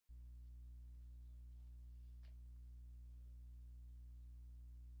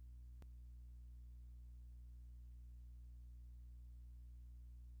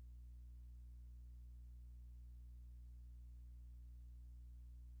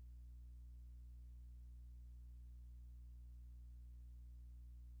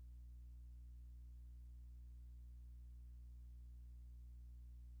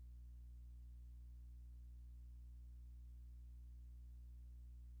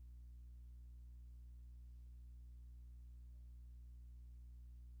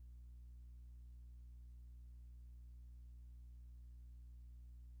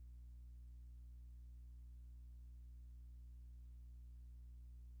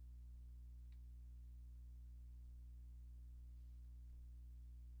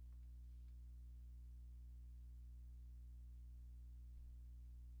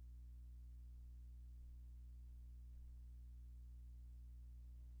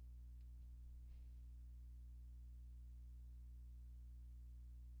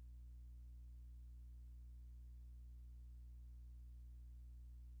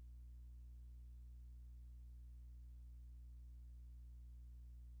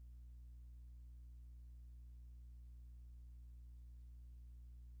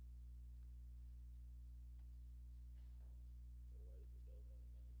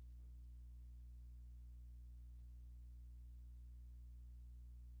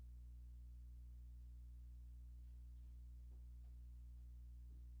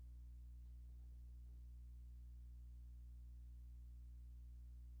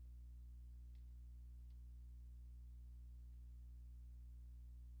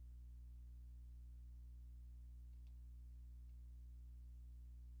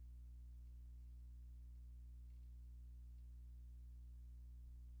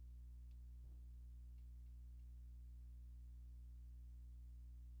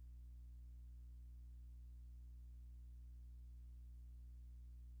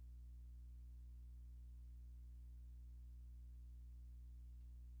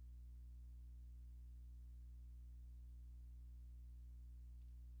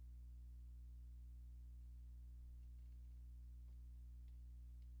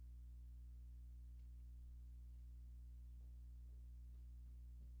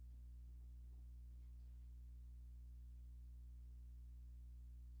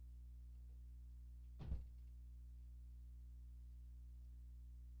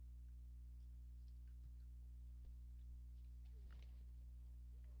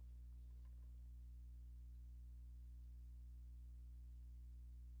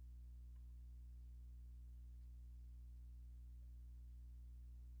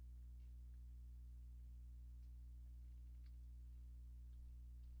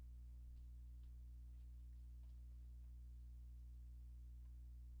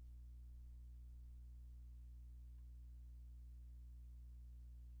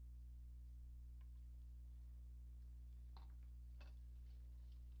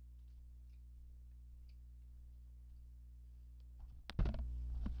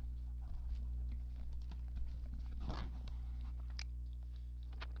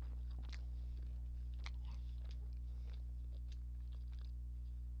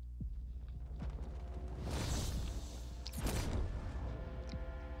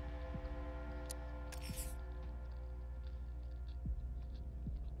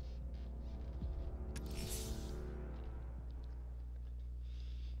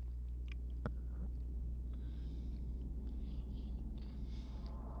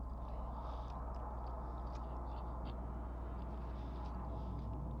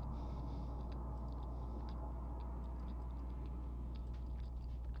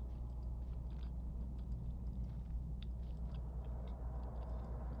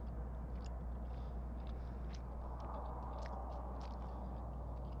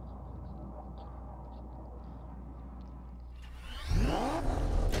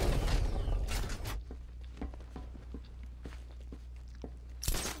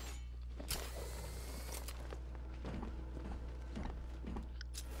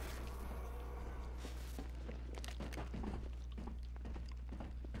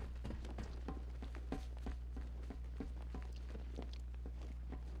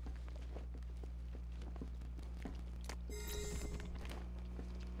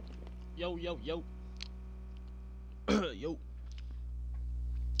yo, yo, yo. Yo.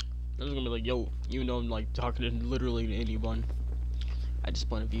 I was gonna be like, yo, you know I'm like talking to literally to anyone. At this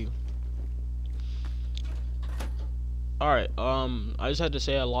point of view. Alright, I just had to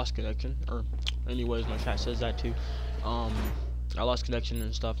say I lost connection. Or anyways, my chat says that too. I lost connection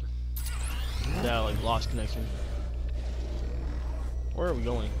and stuff. Yeah, like lost connection. Where are we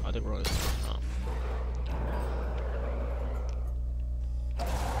going? I think we're going. Oh.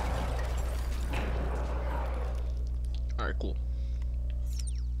 Alright, cool.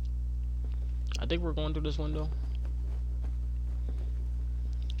 I think we're going through this window.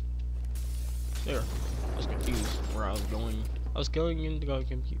 There. I was confused where I was going. I was going into go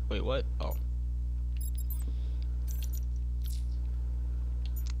compute. Wait, what? Oh.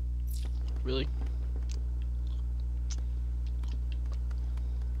 Really?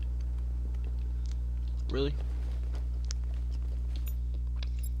 Really?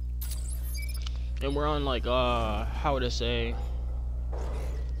 And we're on like how would I say?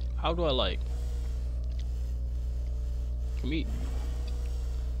 How do I like meet?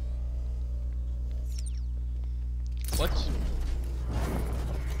 What?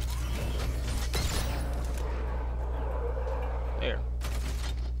 There.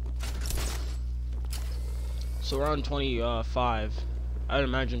 So we're on 25. I'd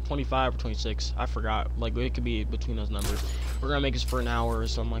imagine 25 or 26. I forgot. Like it could be between those numbers. We're gonna make this for an hour or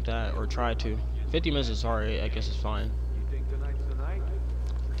something like that, or try to. 50 minutes is alright. I guess it's fine. You think tonight's the night?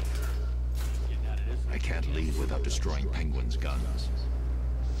 I can't leave without destroying Penguin's guns.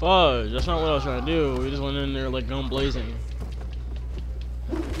 Fudge, that's not what I was trying to do. We just went in there like gun blazing.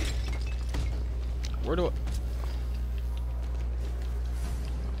 Where do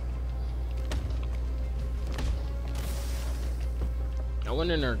I went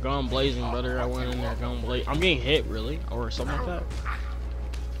in there gun blazing, brother. I went in there gun blazing. I'm getting hit, really? Or something like that?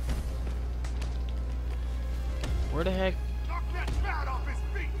 Where the heck?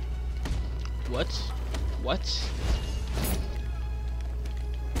 What? What?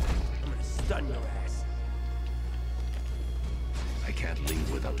 I'm gonna stun your ass. I can't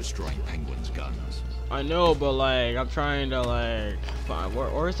leave without destroying Penguin's guns. I know, but like, I'm trying to like find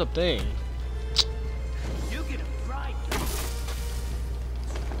where's the thing? You get a fried.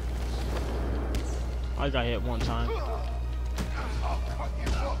 I got hit one time.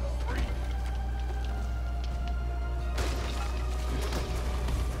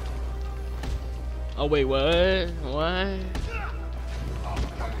 Oh wait, what? What?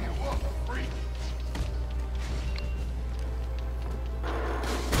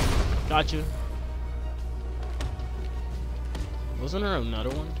 Got you. Wasn't there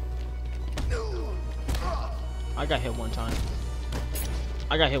another one? I got hit one time.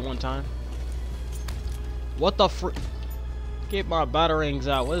 I got hit one time. What the fr- Get my batarangs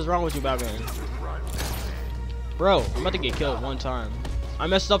out. What is wrong with you, Batman? Bro, I'm about to get killed one time. I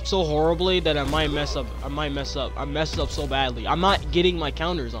messed up so horribly that I might mess up. I messed up so badly. I'm not getting my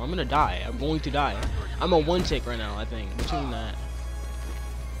counters on. I'm gonna die. I'm going to die. I'm a one tick right now, I think. Between that.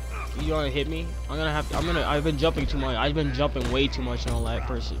 You wanna hit me? I'm gonna have to. I've been jumping too much. I've been jumping way too much in all that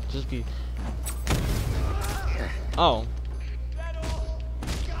person. Just be. Oh.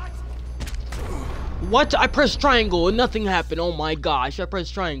 What? I pressed triangle and nothing happened. Oh my gosh. I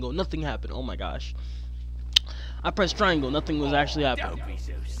pressed triangle. Nothing happened. Oh my gosh. I pressed triangle. Nothing was actually happening. Don't be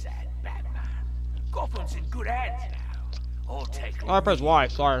so sad, Batman. Gotham's in good hands now. I'll take. Oh, I pressed Y.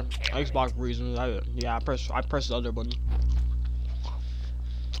 Sorry. Xbox reasons. I pressed the other button.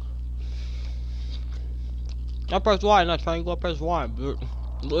 I pressed Y, not triangle. I pressed Y.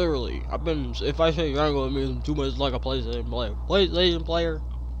 Literally, I've been. If I say triangle, it means too much like a PlayStation player. PlayStation player.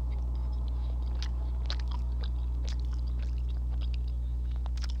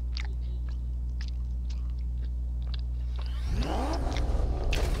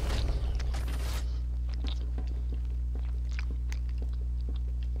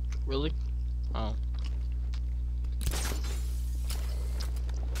 Really? Oh.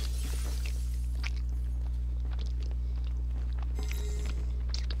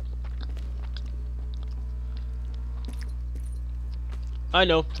 I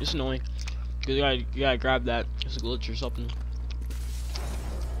know, it's annoying. Cause you gotta grab that. It's a glitch or something.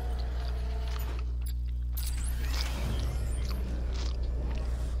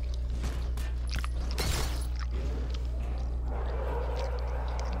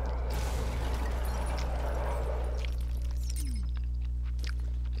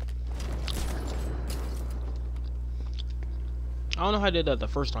 I don't know how I did that the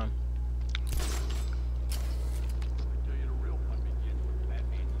first time.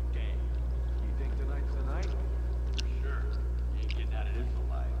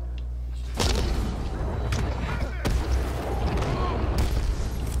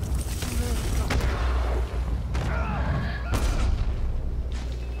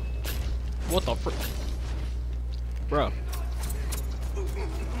 What the frick? Bruh.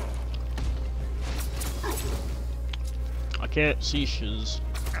 I can't see shiz.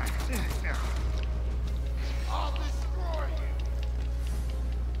 I'll destroy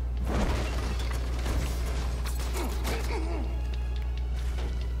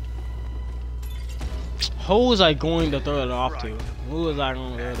Who was I going to throw that off to? Who was I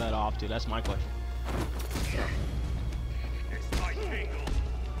going to throw that off to? That's my question. It's my tingle.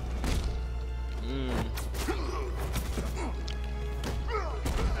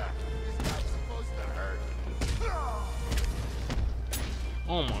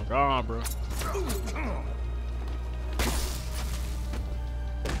 Oh my god, bro.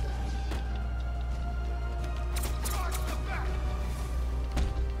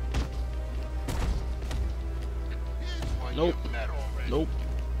 Nope. Nope.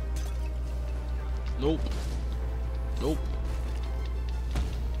 Nope. Nope.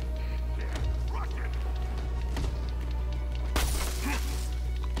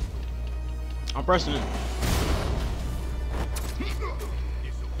 I'm pressing it.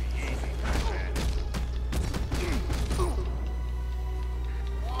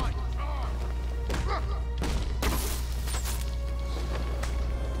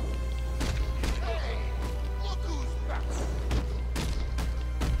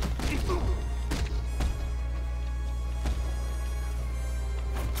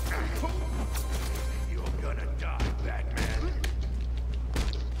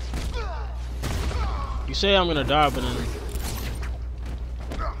 You say I'm gonna die, but then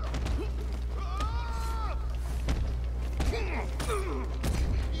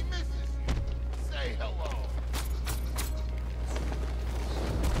He misses. Say hello.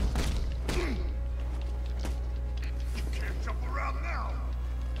 You can't jump around now.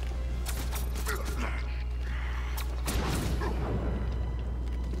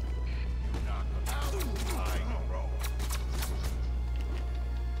 Knock him out. I roll.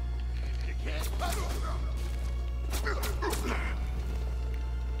 You can't cut him.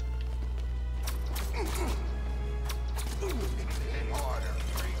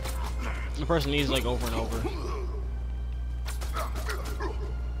 the person needs like over and over.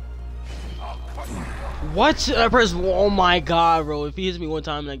 What? I press. Oh my god, bro! If he hits me one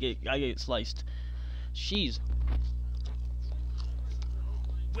time, I get sliced. Jeez.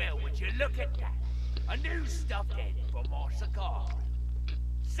 Well, would you look at that? A new stuffed head for more cigar.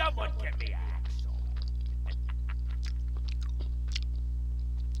 Someone get me an axe.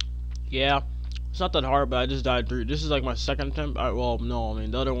 Yeah, it's not that hard, but I just died 3. This is like my second attempt. Well, no, I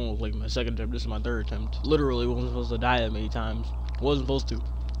mean the other one was like my second attempt. This is my 3rd attempt. Literally, wasn't supposed to die that many times. Wasn't supposed to.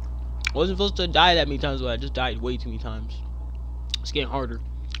 Wasn't supposed to die that many times, but I just died way too many times. It's getting harder.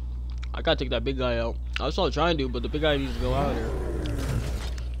 I gotta take that big guy out. I was all trying to, but the big guy needs to go out of there.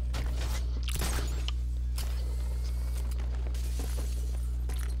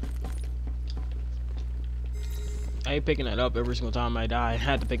 I hate picking that up every single time I die. I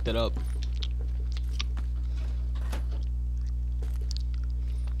had to pick that up.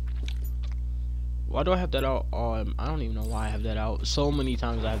 Why do I have that out? I don't even know why I have that out. So many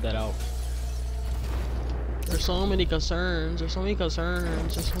times I have that out. There's so many concerns. There's so many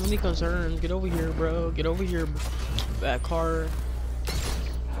concerns. There's so many concerns. Get over here, bro. Get over here, bad car.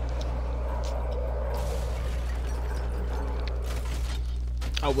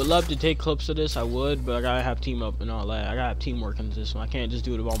 I would love to take clips of this. I would, but I gotta have team up and all that. I gotta have teamwork in this one. I can't just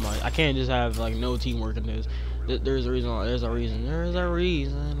do it all my. I can't just have like no teamwork in this. There's a reason. There's a reason. There's a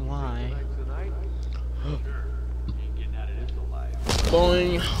reason why.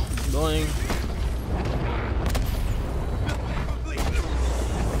 Boing, boing.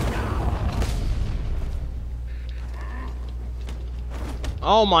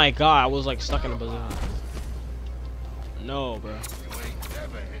 Oh my god, I was like stuck in a position. No, bro.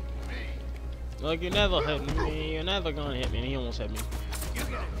 Look, you never hit me. You're never gonna hit me. And he almost hit me. You're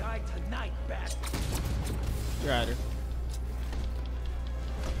gonna die tonight, bastard. You're at her.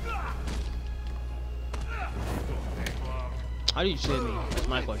 How do you hit me? That's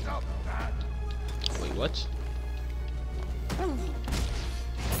my question. Wait, what?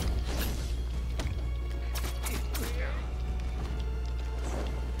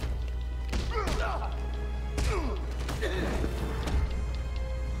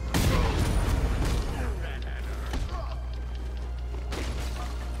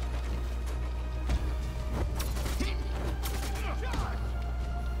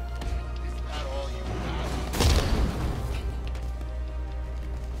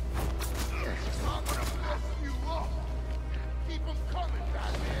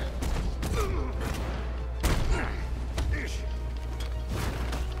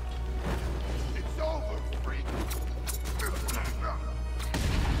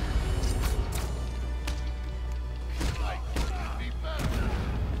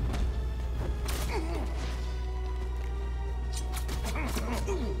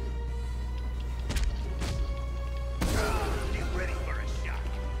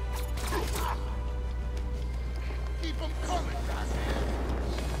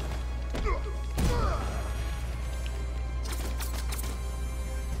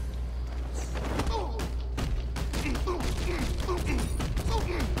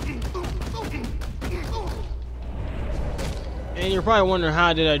 And you're probably wondering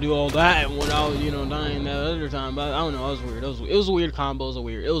how did I do all that when I was, you know, dying that other time. But I don't know, it was weird. It was a weird combo. It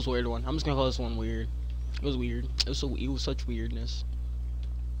was a weird one. I'm just gonna call this one weird. It was weird. It was such weirdness.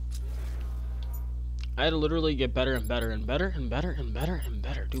 I had to literally get better and better and better and better and better and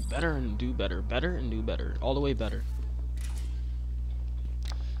better. Do better and do better. Better and do better. All the way better.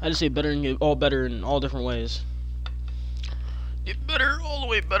 I just say better and get all better in all different ways. Get better, all the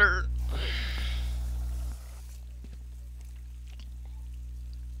way better.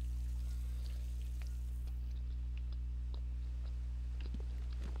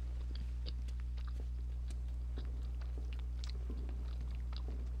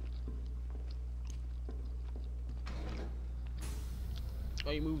 Oh,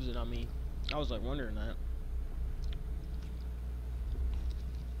 he moves it on me. I was like wondering that.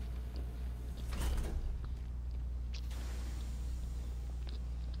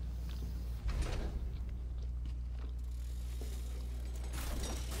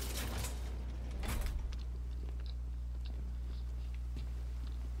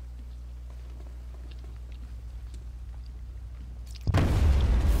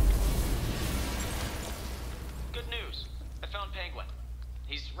 Good news. I found Penguin.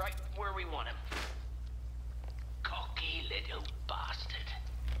 He's right where we want him. Cocky little bastard.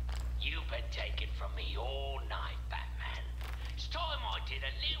 You've been taking from me all night, Batman. It's time I did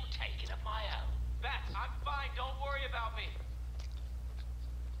a little taking of my own. Bat, I'm fine. Don't worry about me.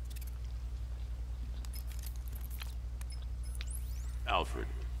 Alfred,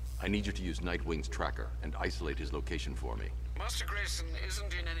 I need you to use Nightwing's tracker and isolate his location for me. Master Grayson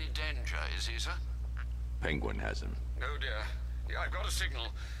isn't in any danger, is he, sir? Penguin has him. Oh dear. Yeah, I've got a signal.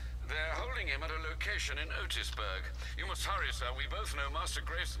 They're holding him at a location in Otisburg. You must hurry, sir. We both know Master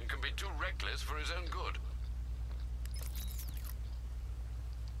Grayson can be too reckless for his own good.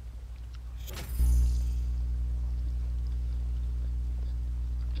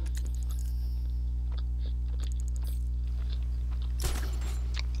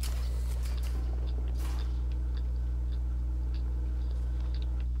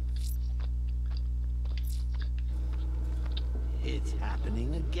 It's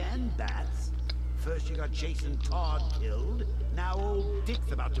happening again, Bats. First you got Jason Todd killed, now old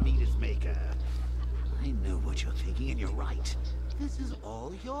Dick's about to meet his maker. I know what you're thinking, and you're right. This is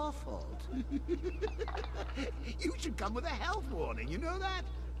all your fault. You should come with a health warning, you know that?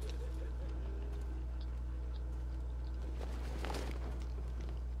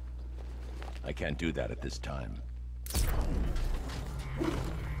 I can't do that at this time.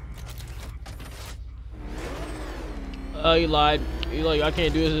 You lied. You like, I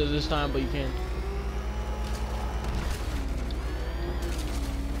can't do this this time, but you can.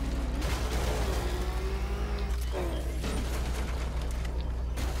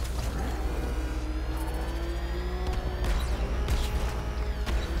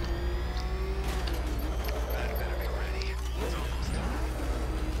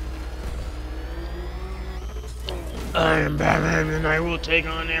 I am Batman, and I will take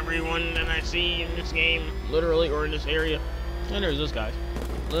on everyone that I see in this game, literally, or in this area. And there's this guy,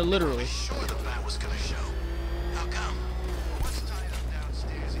 literally. Sure the bat was gonna show. How come? What's tying up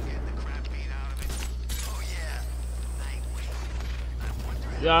downstairs and getting the crap beat out of it? Oh yeah,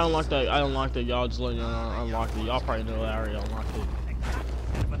 Nightwing. Yeah, I unlocked that. I unlocked it. Y'all just letting you know I unlocked it. Y'all probably know that I already unlocked it.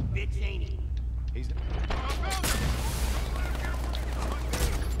 But bitch, ain't he?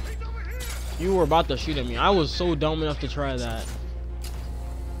 You were about to shoot at me. I was so dumb enough to try that.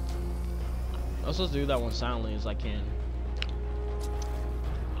 I was supposed to do that one silently as I can.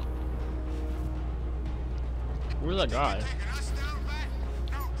 Where's that guy?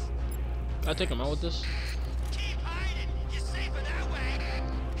 Can I take him out with this? Keep hiding. You're safer that way.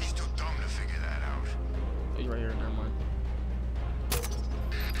 He's too dumb to figure that out. He's right here. Never mind.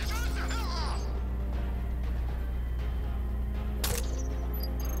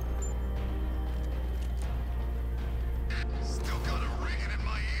 Still got a ringing in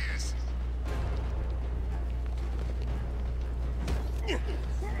my ears.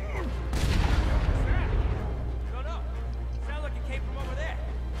 Shut up. Sound like it came from over there.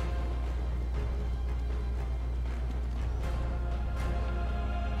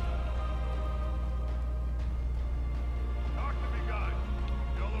 Talk to me, guys.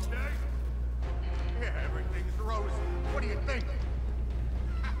 You all okay? Yeah, everything's rosy. What do you think?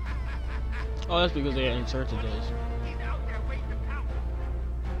 Oh, that's because they inserted those. He's out there waiting to pounce.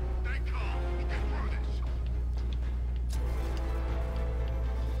 Stay calm. We can through this.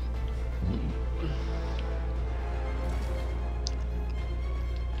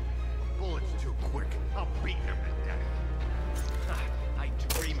 Bullets too quick. I'll beat him to death. I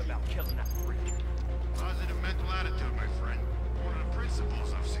dream about killing that freak. Positive mental attitude, my friend.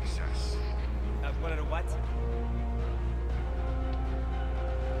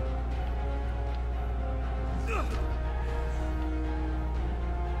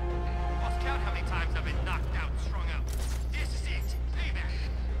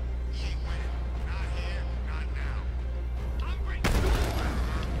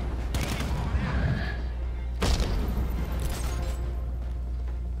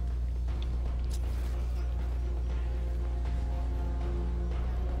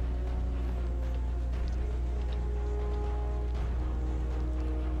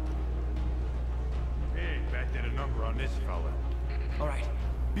 this fella. All right,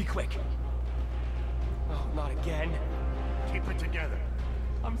 be quick. Oh, not again. Keep it together.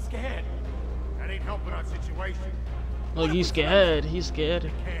 I'm scared. That ain't helping our situation. Look, he's scared. He's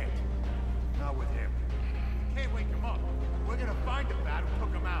scared. Can't. Not with him. Can't wake him up. We're gonna find the bat who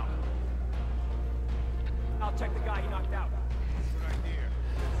took him out. I'll check the guy he knocked out. Good idea.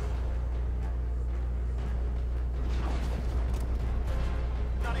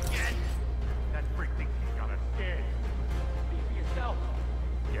 Not again. That freak thinks he's got us scared. Be for yourself.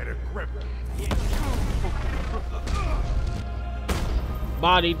 Get a grip.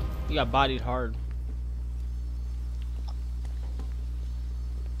 Bodied. He got bodied hard.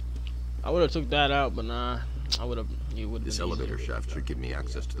 I would have took that out, but nah. I would have. You would. This elevator shaft should give me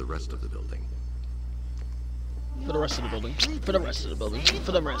access to the rest of the building. For the rest of the building. For the rest of the building.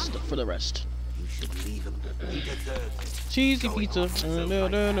 For the rest. For the rest. You should leave him. He deserves it. Cheesy pizza. I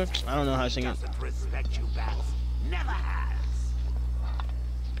don't know how to sing it. Doesn't respect you, Bats. Never has.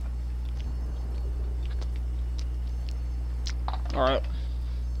 All right.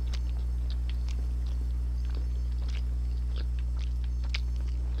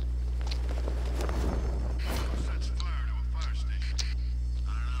 Sets fire to a fire station. I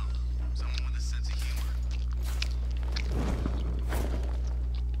don't know. Someone with a sense of humor.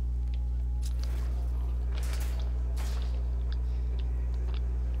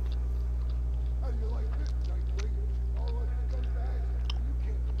 How do you like this, Nightwing? All of us scumbags, you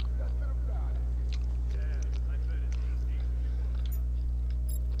can't do nothing about it. Yeah, I bet it's easy.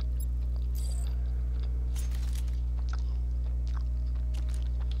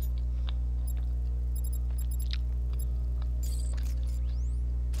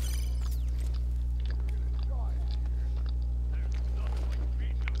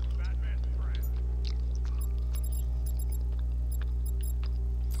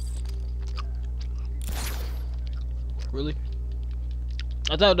 Really?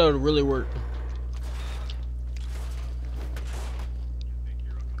 I thought that would really work.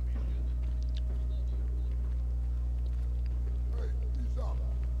 Hey, he's up.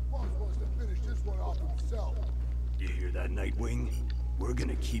 Boss wants to finish this one off himself. You hear that, Nightwing? We're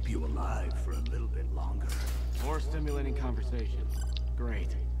gonna keep you alive for a little bit longer. More stimulating conversation.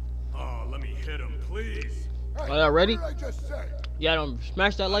 Great. Oh, let me hit him, please. Hey, Are y'all ready? what did I just say? Yeah, don't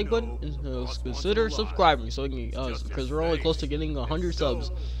smash that like button and consider subscribing so we can, because we're only close to getting 100 subs.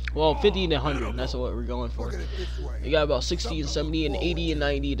 Well, 50 to 100. That's what we're going for. Look at it this way. We got about 60 and 70 and 80 and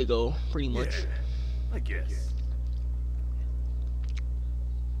 90 to go, pretty much. I guess.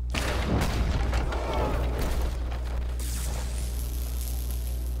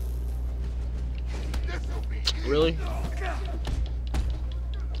 This'll be easy. Really?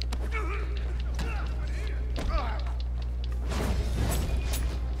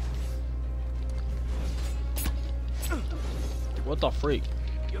 What the freak?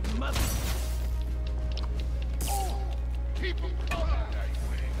 Your mother. Keep him coming,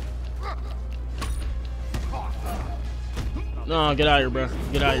 Nightwing. No, get out of here, bro.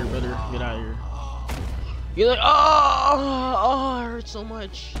 Get out of here, brother. Get out of here. You're like, oh, it hurts so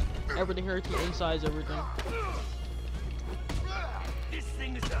much. Everything hurts, the insides, everything. This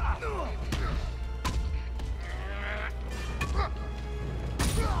thing is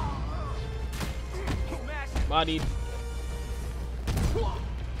Bodied. He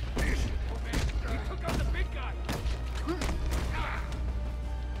took out the big guy.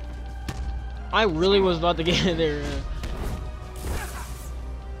 I really was about to get in there.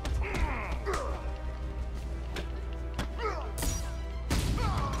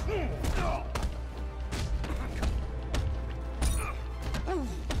 Here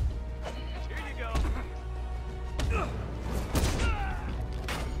you go.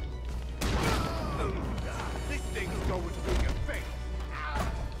 This thing's going through your face.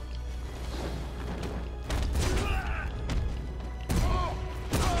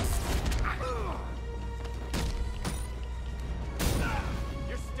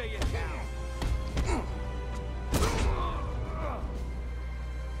 You're staying down.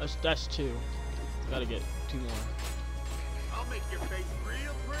 That's two. Gotta get two more. I'll make your face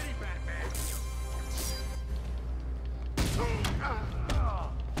real pretty, Batman.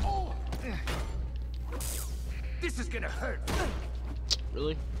 This is gonna hurt.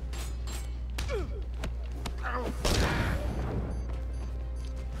 Really?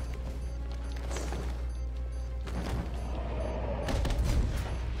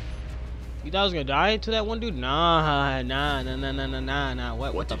 You thought I was gonna die to that one dude? Nah.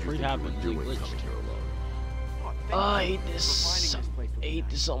 What the freak happened? He Your way glitched. coming here alone. Oh, I hate this. I hate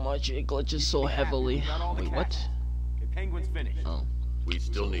this so much. It glitches so heavily. Wait, what? Okay, Penguin's finished. Oh. We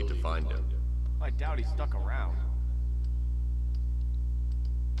still need to find him. I doubt he's stuck around.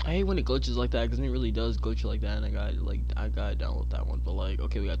 I hate when it glitches like that, because it really does glitch like that, and I got down with that one. But like,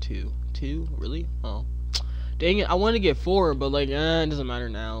 okay, we got two. Two? Really? Oh, dang it! I wanted to get 4, but like, it doesn't matter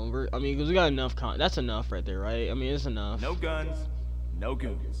now. I mean, because we got enough that's enough right there, right? I mean, it's enough. No guns, no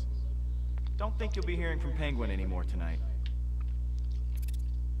goons. Don't think you'll be hearing from Penguin anymore tonight.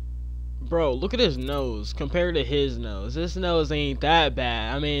 Bro, look at his nose compared to his nose. This nose ain't that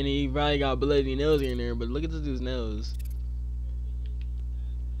bad. I mean, he probably got bloody nose in there, but look at this dude's nose.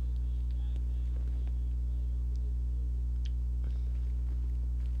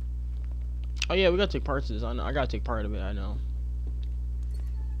 Oh yeah, we gotta take parts of this. I know. I gotta take part of it. I know.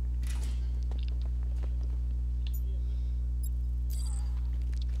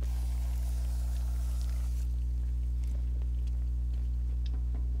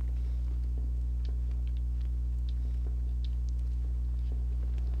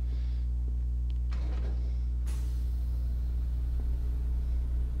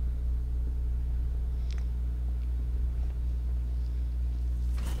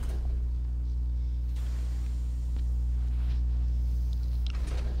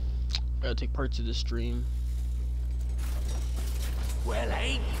 Gotta take parts of the stream. Well,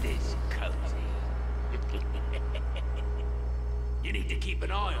 ain't this cozy? You need to keep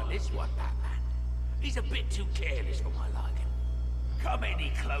an eye on this one, Batman. He's a bit too careless for my liking. Come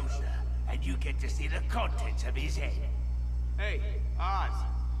any closer, and you get to see the contents of his head. Hey, Oz.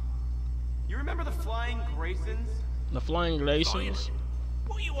 You remember the Flying Graysons? The Flying Glaciers.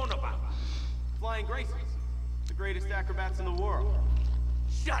 What are you on about? Flying Graysons. The greatest acrobats in the world.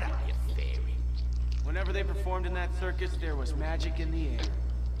 Shut up, you fairy. Whenever they performed in that circus, there was magic in the air.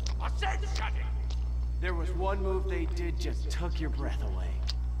 I said shut it. There was one move they did just took your breath away.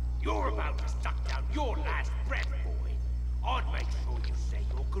 You're about to suck down your last breath, boy. I'd make sure you say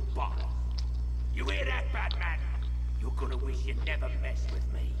your goodbye. You hear that, Batman? You're gonna wish you never messed with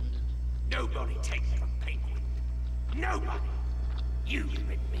me. Nobody takes from Penguin. Nobody. You've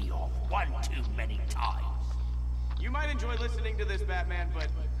bitten me off one too many times. You might enjoy listening to this, Batman, but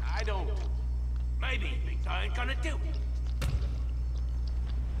I don't. Maybe he thinks I ain't gonna do it.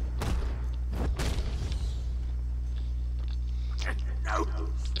 No,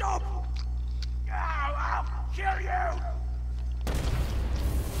 stop! I'll kill you!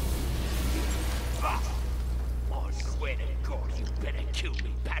 I swear to God, you better kill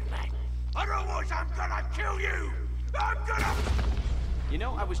me, Batman. Otherwise, I'm gonna kill you! I'm gonna... You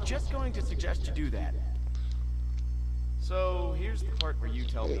know, I was just going to suggest you do that. So, here's the part where you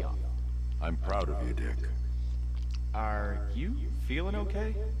tell me off. I'm proud of you, Dick. Are you feeling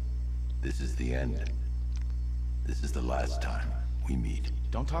okay? This is the end. This is the last time we meet.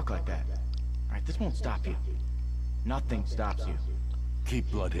 Don't talk like that. Alright, this won't stop you. Nothing stops you. Keep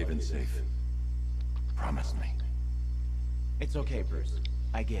Bloodhaven safe. Promise me. It's okay, Bruce.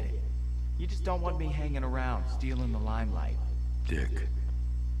 I get it. You just don't want me hanging around, stealing the limelight. Dick.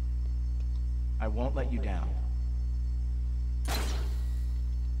 I won't let you down.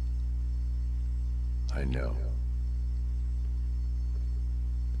 I know.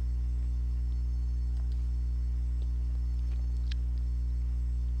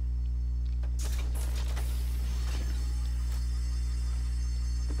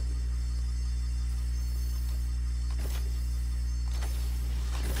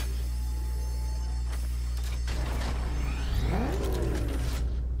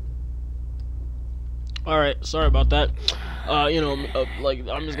 Alright, sorry about that. Like,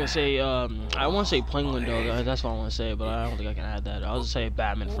 I'm just gonna say, I want to say Penguin though, that's what I want to say, but I don't think I can add that. I'll just say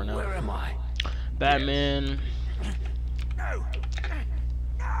Batman for now. Where am I? Batman. No!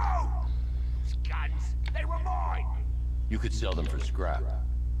 No! Guns! They were mine! You could sell them for scrap.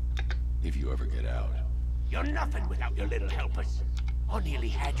 If you ever get out. You're nothing without your little helpers. I nearly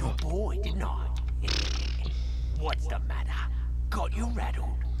had your boy, didn't I? What's the matter? Got you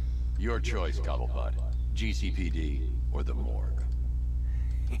rattled? Your choice, Cobblepot. GCPD or the morgue.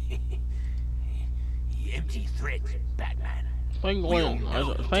 Empty threats, Batman. Penguin.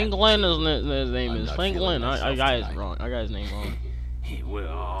 Penguin is his name is Penguin. I got his wrong. I got his name wrong.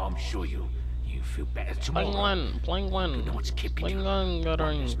 Well, I'm sure you feel better tomorrow. Penguin. You know what's keeping you Penguin.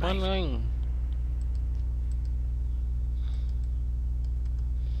 honest, mate. Penguin.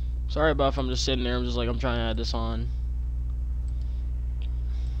 Sorry about if I'm just sitting there. I'm just like I'm trying to add this on.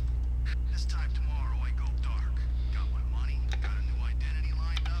 This time tomorrow I go dark. Got my money, got a new identity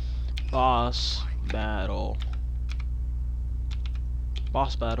lined up. Boss battle.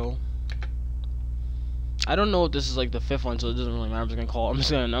 Boss battle. I don't know if this is like the 5th one, so it doesn't really matter. I'm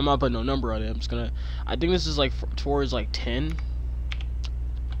just gonna I'm not putting no number on it. I think this is like towards like 10.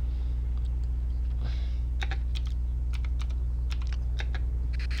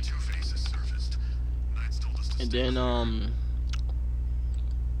 And then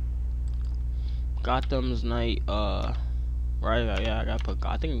Gotham's Night. Right? Yeah, I gotta put.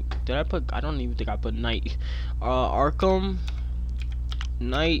 I think did I put? I don't even think I put Night. Arkham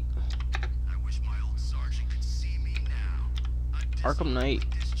Knight. I wish my old sergeant could see me now. Arkham Knight,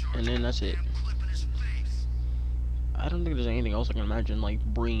 and then that's it. I don't think there's anything else I can imagine like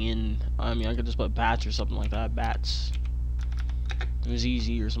bring in. I mean, I could just put bats or something like that. Bats. It was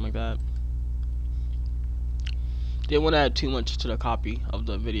easy or something like that. Didn't want to add too much to the copy of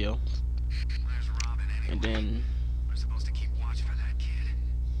the video. And then I'm supposed to keep watch for that kid.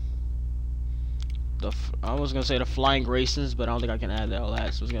 I was gonna say the flying Graysons, but I don't think I can add all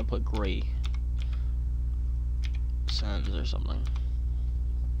that. So I was gonna put Gray Sons or something.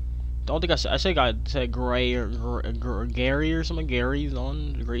 Don't think I said Gray or Gary or something. Gary's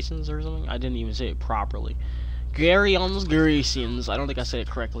on the Graysons or something. I didn't even say it properly. Gary on the Graysons. I don't think I said it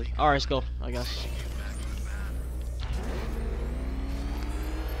correctly. All right, let's go. I guess.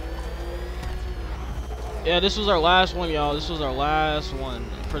 Yeah, this was our last one, y'all. This was our last one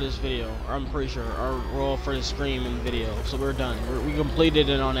for this video. Or I'm pretty sure. Our roll for the stream and video. So we're done. We completed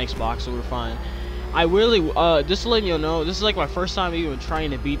it on Xbox, so we're fine. I really, just to let you know, this is like my first time even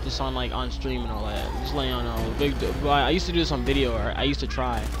trying to beat this on like on stream and all that. Just letting y'all know. I used to do this on video, or I used to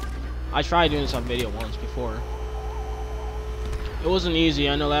try. I tried doing this on video once before. It wasn't easy,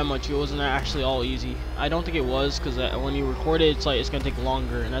 I know that much. It wasn't actually all easy. I don't think it was, because when you record it, it's like it's gonna take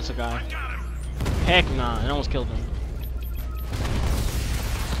longer, and that's a guy. Heck nah, I almost killed him.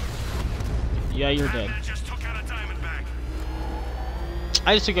 Yeah, you're dead.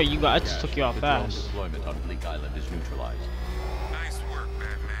 I just took you. I just took you out fast. Deployment on Bleak Island is neutralized. Nice work,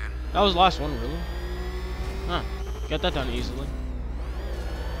 Batman. That was the last one, really. Huh? Got that done easily.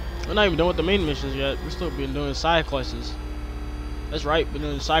 We're not even done with the main missions yet. We're still doing side quests. That's right. We're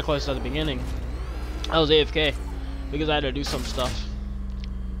doing side quests at the beginning. I was AFK because I had to do some stuff.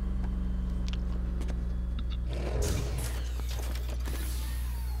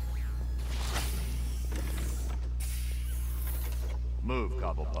 Move,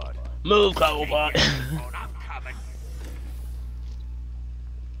 Cobblepot. Move, Cobblepot. I'm coming.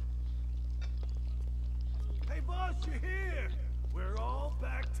 Hey, boss, you're here. We're all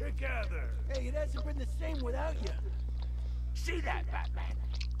back together. Hey, it hasn't been the same without you. See that, Batman?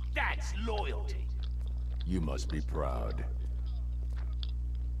 That's loyalty. You must be proud.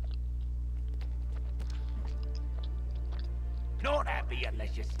 Not happy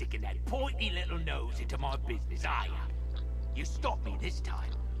unless you're sticking that pointy little nose into my business, are ya? You stopped me this time,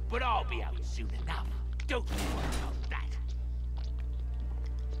 but I'll be out soon enough. Don't you worry about that.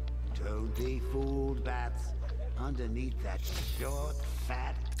 Don't be fooled, Bats. Underneath that short,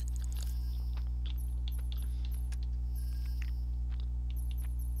 fat...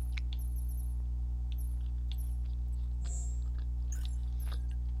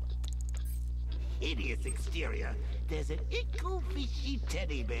 hideous exterior, there's an ickle fishy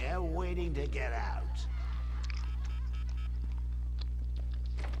teddy bear waiting to get out.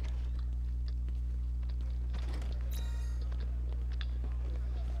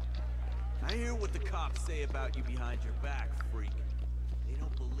 I hear what the cops say about you behind your back, freak. They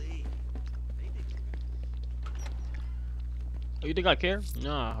don't believe. Oh, you think I care?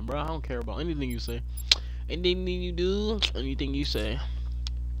 Nah, bro, I don't care about anything you say. Anything you do, anything you say.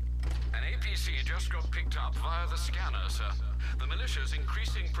 An APC just got picked up via the scanner, sir. The militia's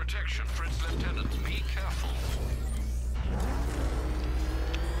increasing protection for its lieutenants. Be careful.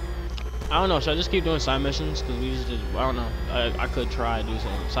 I don't know, should I just keep doing side missions? Because we just did, I don't know. I could try to do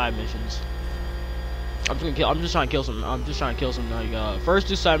some side missions. I'm just trying to kill some. Like, first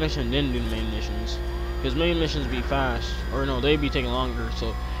do side mission, then do the main missions. Because main missions be fast, or no, they be taking longer.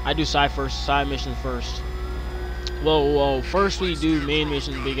 So I do side missions first. Well, first we do main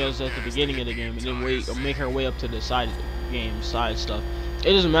missions because at the beginning of the game, and then make our way up to the side stuff.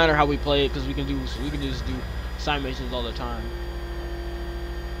 It doesn't matter how we play it because we can just do side missions all the time.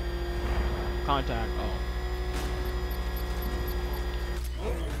 Contact. Oh.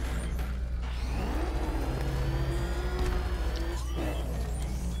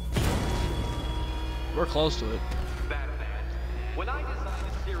 We're close to it. Batman, when I design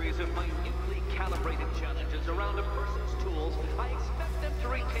a series of minutely calibrated challenges around a person's tools, I expect them to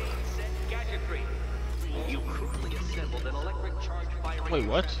retain said gadgetry. You crudely assembled an electric charge firing. Wait,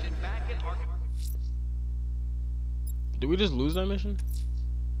 what? Back in Arkham. Did we just lose that mission?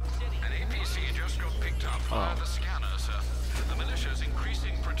 An APC just got picked up via the scanner, sir. The militia's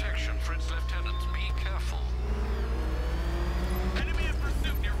increasing protection for its lieutenants. Be careful. Enemy in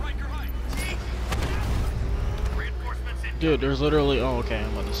pursuit near Riker Heights. Reinforcements in. Dude, there's literally. Oh, okay.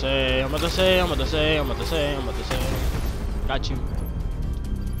 I'm about to say. Got you.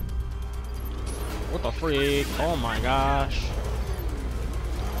 What the freak? Oh my gosh.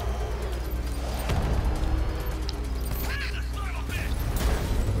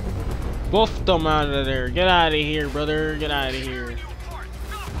 Both them out of there. Get out of here, brother. Get out of here.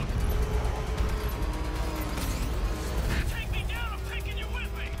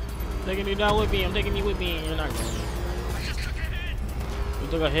 Taking you down with me. I'm taking you with me. You're not going. You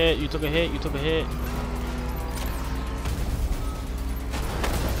took a hit. You took a hit. You took a hit.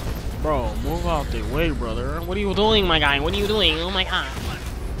 Bro, move out the way, brother. What are you doing, my guy? What are you doing? Oh my god.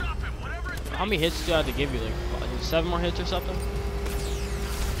 How many hits do I have to give you? Like 7 more hits or something?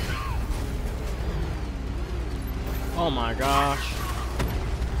 Oh my gosh.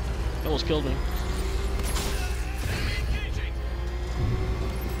 That almost killed me.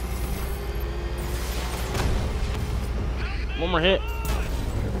 One more hit.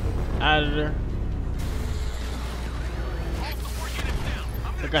 Out of there.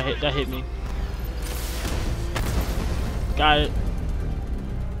 That hit me. Got it.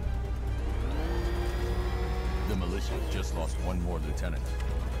 The militia just lost one more lieutenant.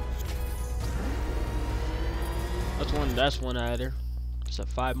 That's one out of there. Just have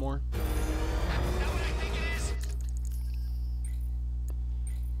 5 more.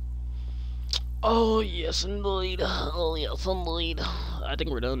 Oh yes indeed. Oh yes indeed. I think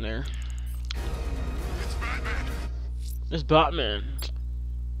we're done there. It's Batman.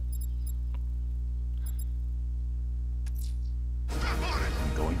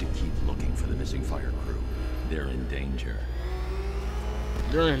 I'm going to keep looking for the missing fire crew. They're in danger.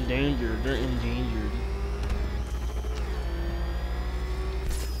 They're in danger. They're endangered.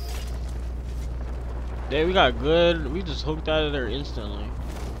 Yeah, we got good. We just hooked out of there instantly.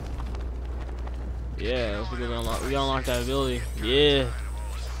 Yeah, that's because we unlocked that ability. Yeah.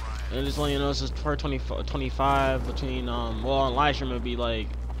 And just letting you know, this is per 25 between, well, on live stream it'd be like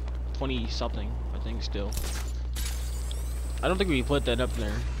 20 something, I think, still. I don't think we put that up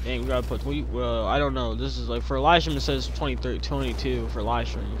there. Dang, we gotta put, well, I don't know. This is like, for live stream it says 22 for live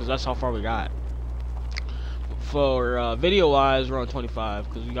stream, because that's how far we got. For video wise, we're on 25,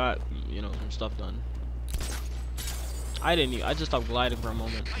 because we got, you know, some stuff done. I just stopped gliding for a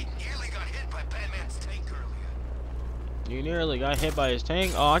moment. You nearly got hit by his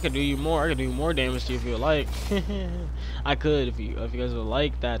tank. Oh, I could do you more. I could do more damage to you if you would like. I could if you guys would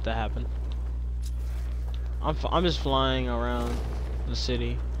like that to happen. I'm just flying around the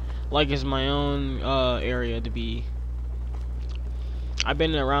city, like it's my own area to be. I've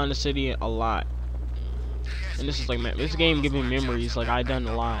been around the city a lot, and this is like this game giving me memories. Like I done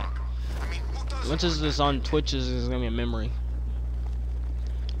a lot. Once this is on Twitch, this is gonna be a memory.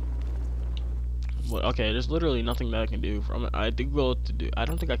 But okay, there's literally nothing that I can do. I think we'll have to do. I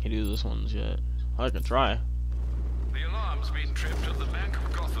don't think I can do this ones yet. I can try. The alarm's been tripped at the Bank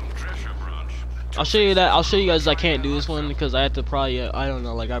of Gotham Treasure branch. I'll show you that. I'll show you guys I can't do this one because I have to probably. I don't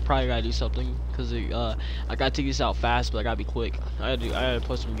know. Like I probably gotta do something because I gotta take this out fast, but I gotta be quick. I gotta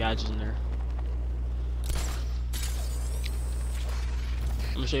put some gadgets in there.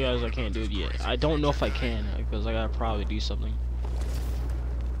 I'm gonna show you guys I can't do it yet. I don't know if I can because I gotta probably do something.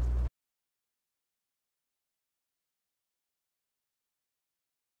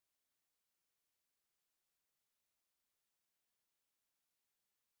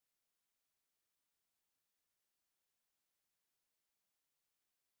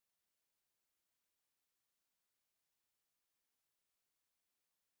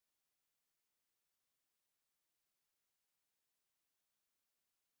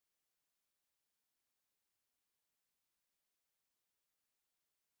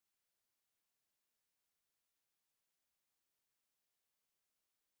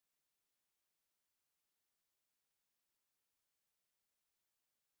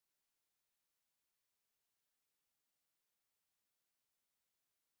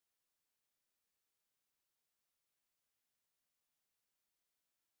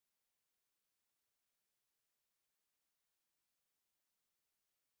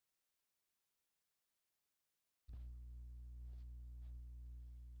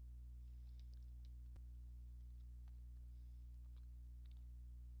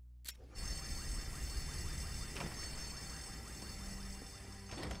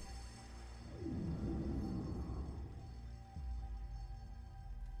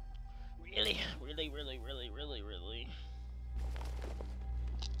 Really.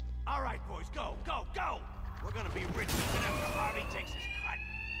 All right, boys, go. We're gonna be rich even after Harvey takes his cut.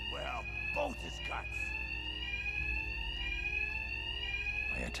 Well, both his cuts.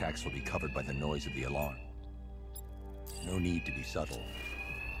 My attacks will be covered by the noise of the alarm. No need to be subtle.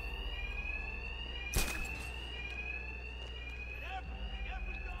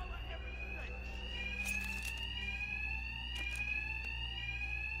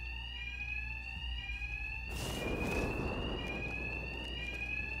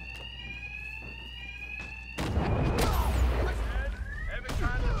 Every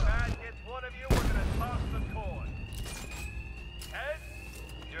time the bat gets one of you, we're gonna toss the coin. Heads,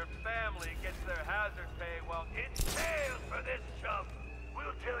 your family gets their hazard pay while it's tails for this chump.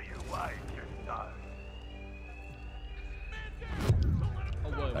 We'll tell you why you're sorry. Oh,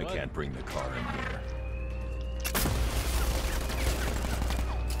 wait, I what? can't bring the car in here.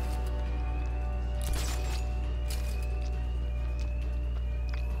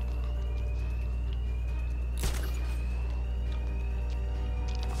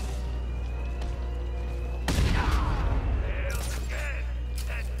 Tails again.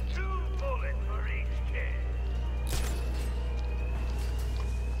 That's 2 bullets for each kid.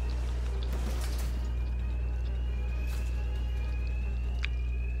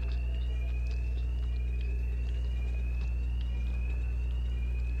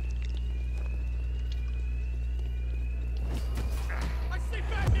 I see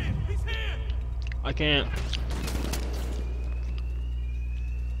Batman! He's here! I can't.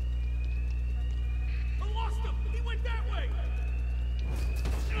 I lost him! He went that way!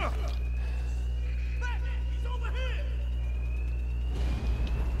 Batman! He's over here!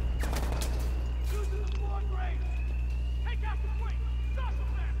 Using the floor grate! Take out the grate! Stop the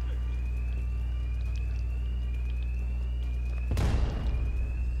bastard!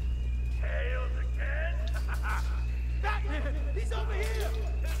 Tails again? Batman! He's over here!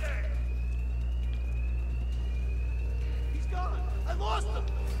 He's gone! I lost him!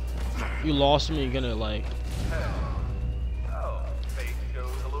 You lost me. You're gonna like. Oh, fate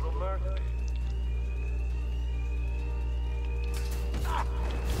shows a little mercy.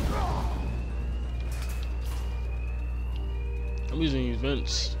 I'm using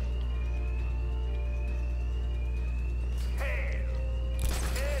events.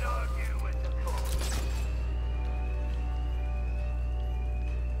 Can't argue with the court.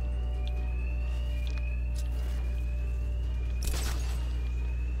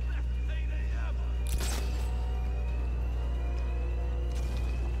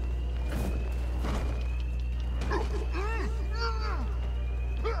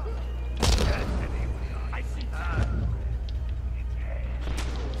 I see.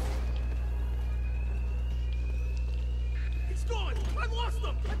 He's gone! I lost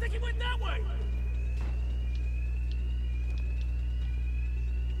him! I think he went that way!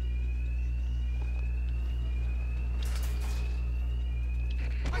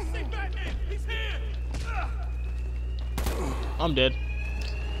 I see Batman! He's here! I'm dead.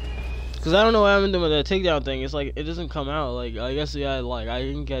 Cause I don't know what happened with that takedown thing. It's like it doesn't come out. Like I guess yeah, like I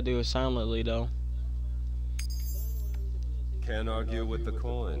think I do it silently though. Can't argue with the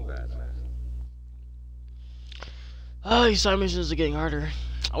coin, Batman. Oh, these side missions are getting harder.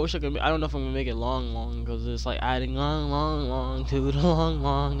 I wish I could. I don't know if I'm gonna make it long, because it's like adding long to the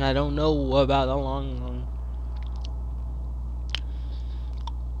long. I don't know about the long.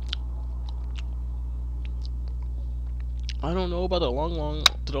 I don't know about the long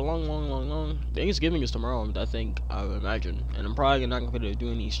to the long. Thanksgiving is tomorrow, I think. I would imagine, and I'm probably not gonna be able to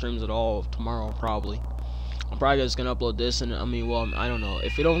do any streams at all tomorrow. Probably. I'm probably just gonna upload this, and I mean, well, I don't know.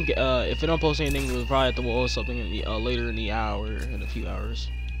 If we don't get, if we don't post anything, we'll probably have to post something in the later in the hour, in a few hours.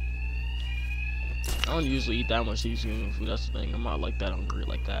 I don't usually eat that much Thanksgiving food. That's the thing. I'm not like that hungry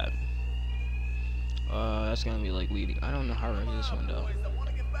like that. That's gonna be like leading. I don't know how to do this one though.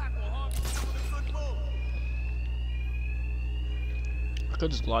 I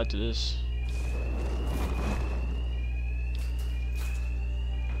could just glide to this.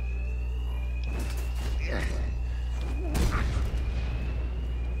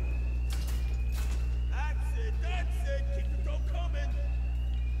 That's it! Keep the dough coming!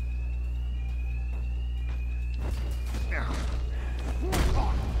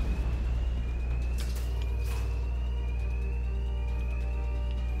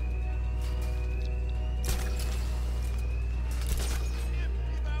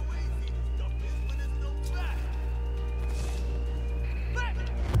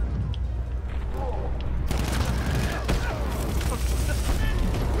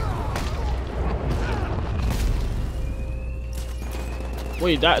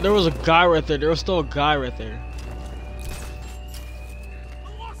 Wait, there was a guy right there. There was still a guy right there. I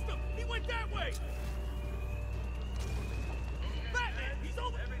lost him! He went that way! Batman! He's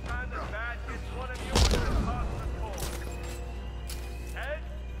over! Every time the bat gets one of you, we're gonna toss the coin. Heads,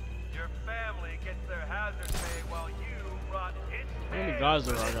 your family gets their hazard pay while you How many guys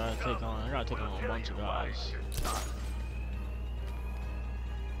do I gotta take on? I gotta take on a bunch of guys.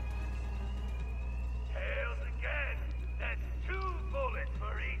 Tails again. That's 2 bullets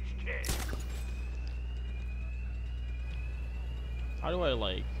for each kid. How do I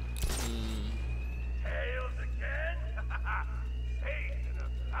like? Tails again.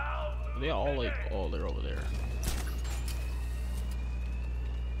 They all like, oh, they're over there.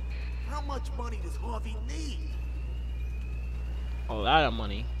 How much money does Harvey need? A lot of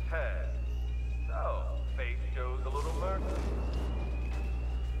money. Hey, so face shows a little mercy.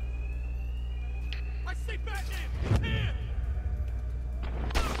 I say Batman! Here!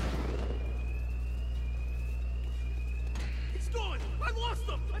 He's gone! I lost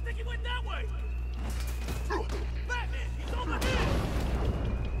him! I think he went that way! Batman! He's over here!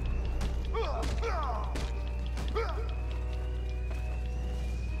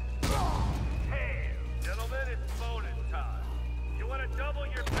 Hey, gentlemen, it's bonus time. You want to double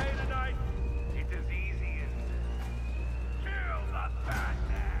your pay tonight? It's as easy as kill the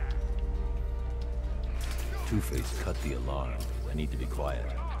Batman. Two-Face cut the alarm. I need to be quiet.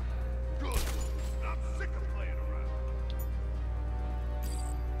 Good. I'm sick of playing around.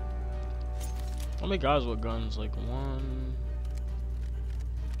 How many guys with guns? Like 1.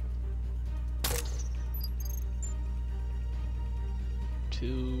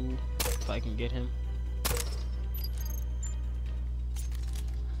 Two, if I can get him.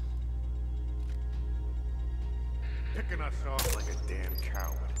 Picking us off like a damn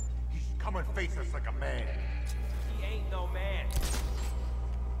coward. He should come and face us like a man. He ain't no man.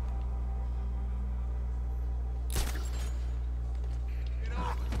 Get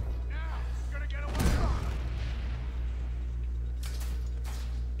up! Now! He's gonna get away!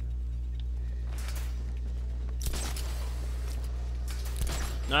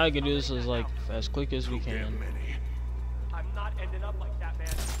 Now I can do this as like as quick as we can. I'm not ending up like that,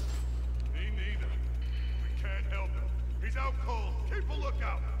 man. Me neither. We can't help him. He's out cold. Keep a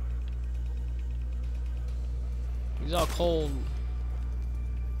lookout. He's out cold.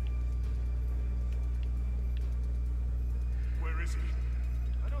 Where is he?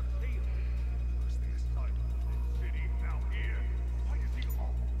 I don't see him. First thing is time. City now here. Why is he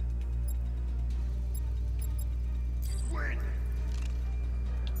home? Wait.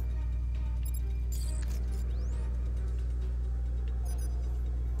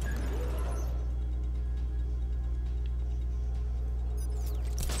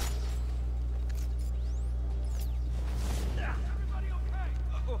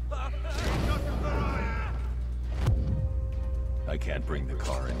 I can't bring the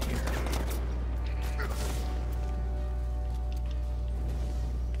car in here.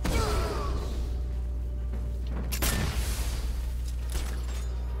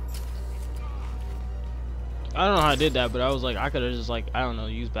 I don't know how I did that, but I was like, I could have just like, I don't know,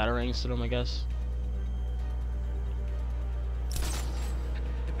 used batarangs to them, I guess.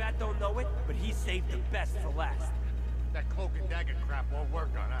 The Bat don't know it, but he saved the best for last. That cloak and dagger crap won't work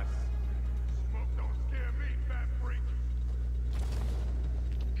on us. Smoke don't scare me, fat freak.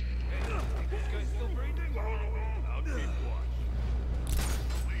 This guy's still breathing? I'll keep watch.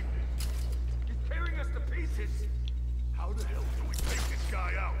 Leave this. He's tearing us to pieces. How the hell do we take this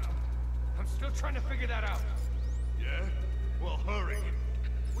guy out? I'm still trying to figure that out. Yeah? Well, hurry.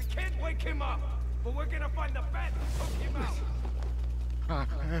 We can't wake him up, but we're gonna find the Bat and choke him out.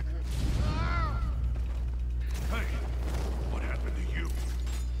 Hey, what happened to you?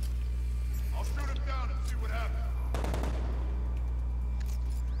 I'll shoot him down and see what happens.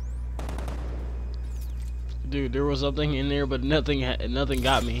 Dude, there was something in there, but nothing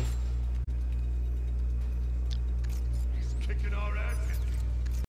got me.